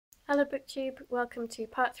Hello BookTube, welcome to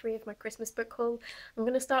part 3 of my Christmas book haul. I'm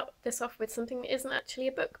going to start this off with something that isn't actually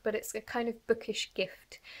a book, but it's a kind of bookish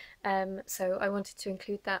gift. So I wanted to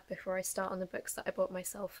include that before I start on the books that I bought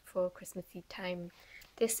myself for Christmassy time.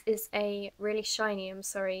 This is a really shiny,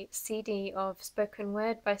 CD of spoken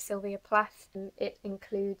word by Sylvia Plath. It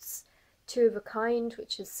includes Two of a Kind,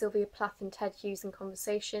 which is Sylvia Plath and Ted Hughes in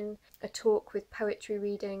conversation, a talk with poetry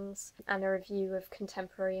readings, and a review of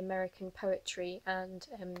contemporary American poetry and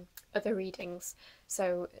other readings.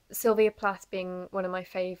 So Sylvia Plath being one of my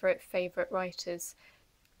favourite writers,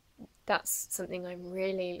 that's something I'm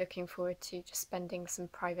really looking forward to just spending some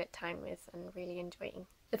private time with and really enjoying.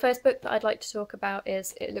 The first book that I'd like to talk about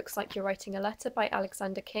is It Looks Like You're Writing a Letter by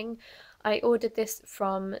Alexander King. I ordered this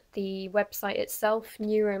from the website itself,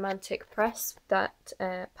 New Romantic Press, that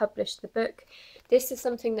published the book. This is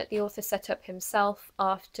something that the author set up himself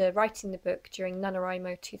after writing the book during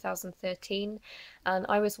NaNoWriMo 2013, and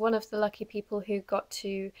I was one of the lucky people who got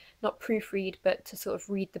to not proofread but to sort of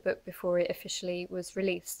read the book before it officially was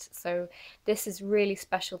released. So this is really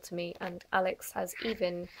special to me, and Alex has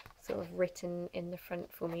even sort of written in the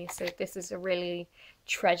front for me, so this is a really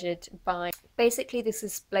treasured buy. Basically this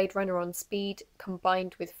is Blade Runner on speed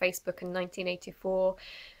combined with Facebook and 1984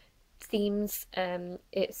 themes.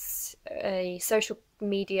 It's a social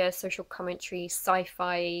media, social commentary,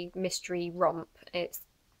 sci-fi mystery romp. It's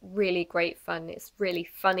really great fun, it's really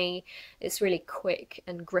funny, it's really quick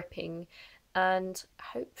and gripping, and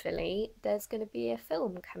hopefully there's going to be a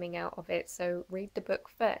film coming out of it, so read the book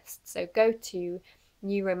first. So go to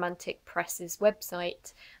New Romantic Press's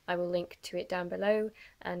website, I will link to it down below,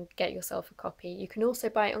 and get yourself a copy. You can also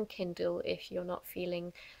buy it on Kindle if you're not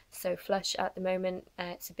feeling so flush at the moment.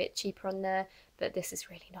 It's a bit cheaper on there, but this is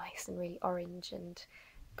really nice and really orange and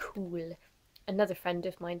cool. Another friend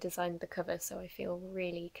of mine designed the cover, so I feel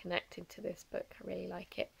really connected to this book. I really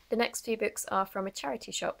like it. The next few books are from a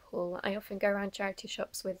charity shop haul. I often go around charity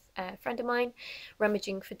shops with a friend of mine,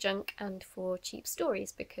 rummaging for junk and for cheap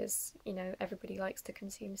stories, because, you know, everybody likes to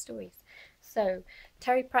consume stories. So,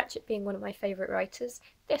 Terry Pratchett being one of my favourite writers,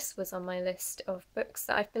 this was on my list of books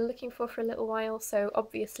that I've been looking for a little while, so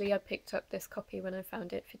obviously I picked up this copy when I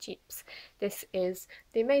found it for cheaps. This is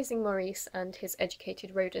The Amazing Maurice and His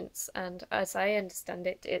Educated Rodents, and as I understand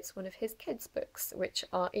it, it's one of his kids' books, which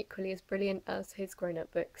are equally as brilliant as his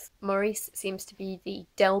grown-up books. Maurice seems to be the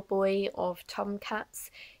Del Boy of tomcats.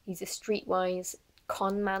 He's a streetwise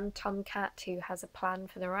con-man tomcat who has a plan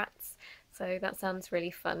for the rats. So that sounds really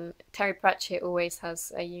fun. Terry Pratchett always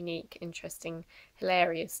has a unique, interesting,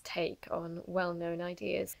 hilarious take on well-known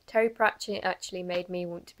ideas. Terry Pratchett actually made me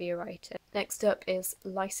want to be a writer. Next up is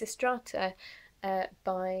Lysistrata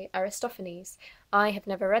by Aristophanes. I have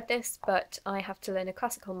never read this, but I have to learn a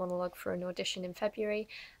classical monologue for an audition in February,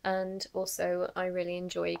 and also I really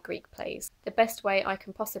enjoy Greek plays. The best way I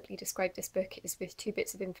can possibly describe this book is with 2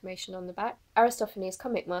 bits of information on the back. Aristophanes'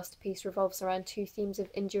 comic masterpiece revolves around 2 themes of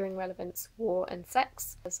enduring relevance: war and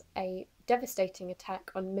sex, as a devastating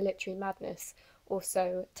attack on military madness,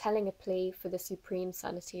 also telling a plea for the supreme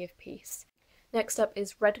sanity of peace. Next up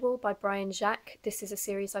is Redwall by Brian Jacques. This is a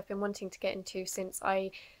series I've been wanting to get into since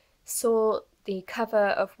I saw the cover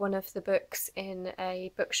of one of the books in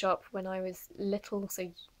a bookshop when I was little, so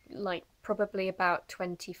like probably about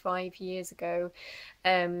 25 years ago,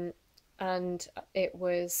 and it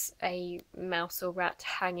was a mouse or rat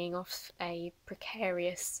hanging off a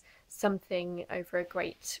precarious something over a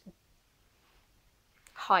great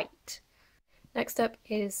height. Next up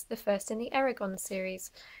is the first in the Eragon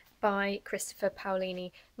series by Christopher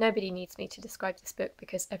Paolini. Nobody needs me to describe this book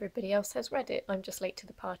because everybody else has read it. I'm just late to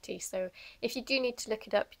the party, so if you do need to look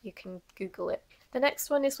it up, you can Google it. The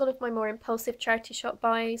next one is one of my more impulsive charity shop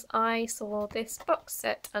buys. I saw this box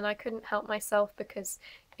set and I couldn't help myself because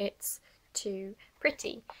it's too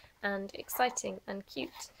pretty and exciting and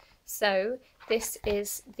cute. So this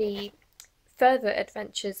is The Further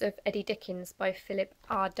Adventures of Eddie Dickens by Philip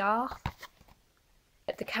Ardagh.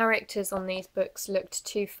 The characters on these books looked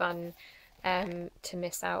too fun to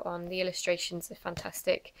miss out on. The illustrations are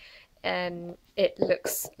fantastic. It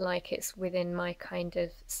looks like it's within my kind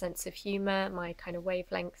of sense of humour, my kind of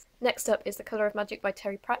wavelength. Next up is The Colour of Magic by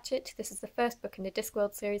Terry Pratchett. This is the first book in the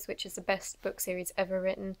Discworld series, which is the best book series ever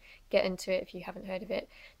written. Get into it if you haven't heard of it.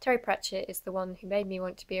 Terry Pratchett is the one who made me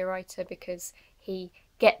want to be a writer because he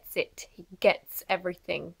gets it. He gets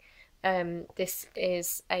everything. This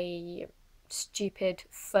is a stupid,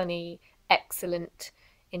 funny, excellent,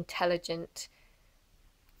 intelligent,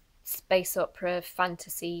 space opera,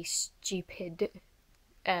 fantasy, stupid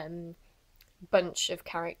bunch of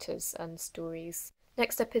characters and stories.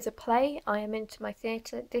 Next up is a play, I Am Into My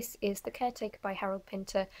Theatre. This is The Caretaker by Harold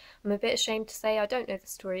Pinter. I'm a bit ashamed to say I don't know the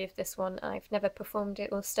story of this one. I've never performed it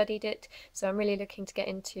or studied it, so I'm really looking to get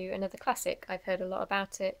into another classic. I've heard a lot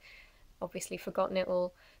about it, obviously forgotten it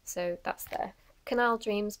all, so that's there. Canal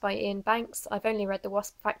Dreams by Ian Banks. I've only read The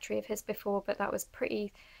Wasp Factory of his before, but that was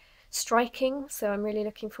pretty striking, so I'm really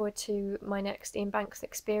looking forward to my next Ian Banks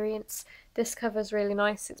experience. This cover's really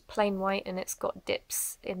nice. It's plain white and it's got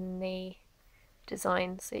dips in the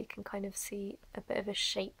design, so you can kind of see a bit of a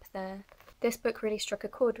shape there. This book really struck a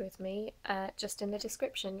chord with me, just in the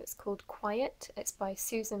description. It's called Quiet. It's by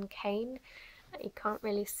Susan Cain. You can't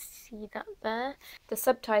really see that there. The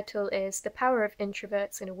subtitle is The Power of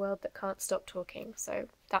Introverts in a World That Can't Stop Talking, so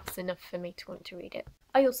that's enough for me to want to read it.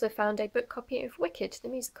 I also found a book copy of Wicked, the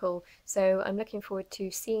musical, so I'm looking forward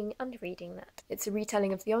to seeing and reading that. It's a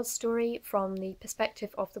retelling of the Oz story from the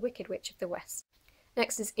perspective of the Wicked Witch of the West.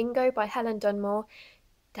 Next is Ingo by Helen Dunmore.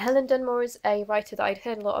 Helen Dunmore is a writer that I'd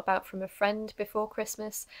heard a lot about from a friend before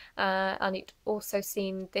Christmas, and I'd also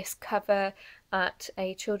seen this cover at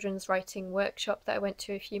a children's writing workshop that I went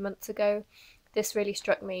to a few months ago. This really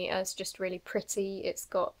struck me as just really pretty. It's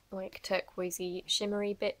got like turquoisey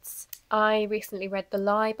shimmery bits. I recently read The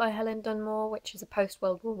Lie by Helen Dunmore, which is a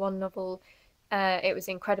post-World War I novel. It was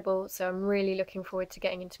incredible, so I'm really looking forward to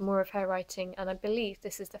getting into more of her writing, and I believe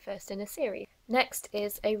this is the first in a series. Next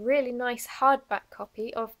is a really nice hardback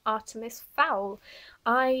copy of Artemis Fowl.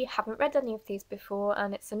 I haven't read any of these before,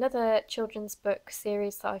 and it's another children's book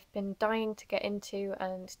series that I've been dying to get into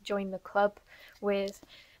and join the club with.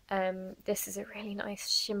 This is a really nice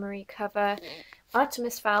shimmery cover.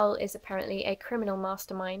 Artemis Fowl is apparently a criminal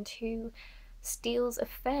mastermind who steals a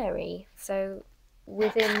fairy, so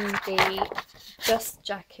within the dust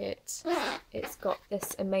jacket it's got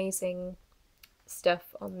this amazing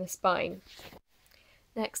stuff on the spine.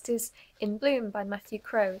 Next is In Bloom by Matthew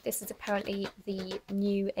Crowe. This is apparently the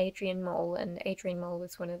new Adrian Mole, and Adrian Mole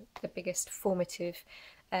was one of the biggest formative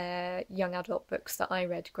young adult books that I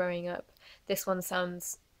read growing up. This one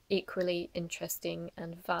sounds equally interesting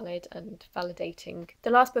and valid and validating. The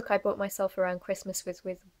last book I bought myself around Christmas was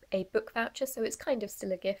with a book voucher, so it's kind of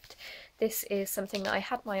still a gift. This is something that I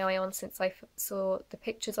had my eye on since I saw the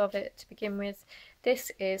pictures of it to begin with.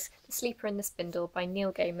 This is The Sleeper and the Spindle by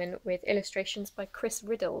Neil Gaiman with illustrations by Chris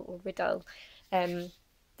Riddle.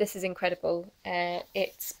 This is incredible.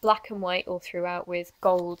 It's black and white all throughout with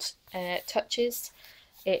gold touches.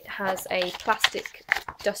 It has a plastic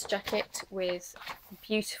dust jacket with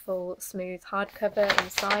beautiful smooth hardcover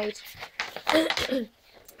inside.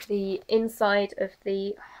 The inside of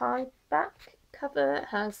the hardback cover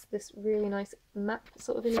has this really nice map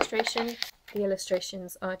sort of illustration. The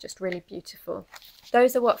illustrations are just really beautiful.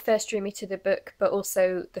 Those are what first drew me to the book, but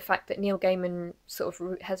also the fact that Neil Gaiman sort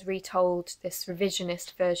of has retold this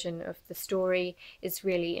revisionist version of the story is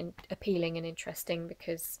really appealing and interesting,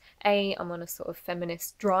 because I'm on a sort of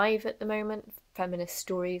feminist drive at the moment. Feminist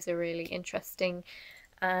stories are really interesting,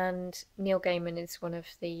 and Neil Gaiman is one of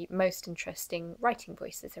the most interesting writing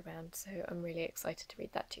voices around, so I'm really excited to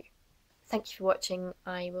read that too. Thank you for watching.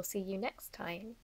 I will see you next time.